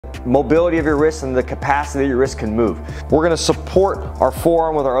mobility of your wrist and the capacity that your wrist can move. We're gonna support our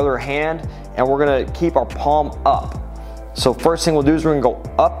forearm with our other hand, and we're gonna keep our palm up. So first thing we'll do is we're gonna go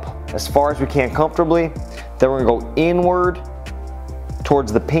up as far as we can comfortably. Then we're gonna go inward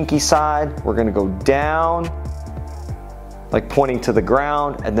towards the pinky side. We're gonna go down, like pointing to the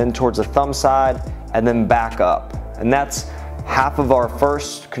ground, and then towards the thumb side, and then back up. And that's half of our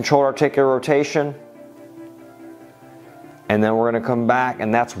first controlled articular rotation. And then we're gonna come back,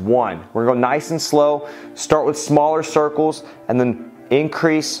 and that's one. We're gonna go nice and slow, start with smaller circles, and then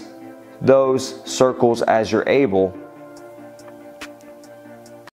increase those circles as you're able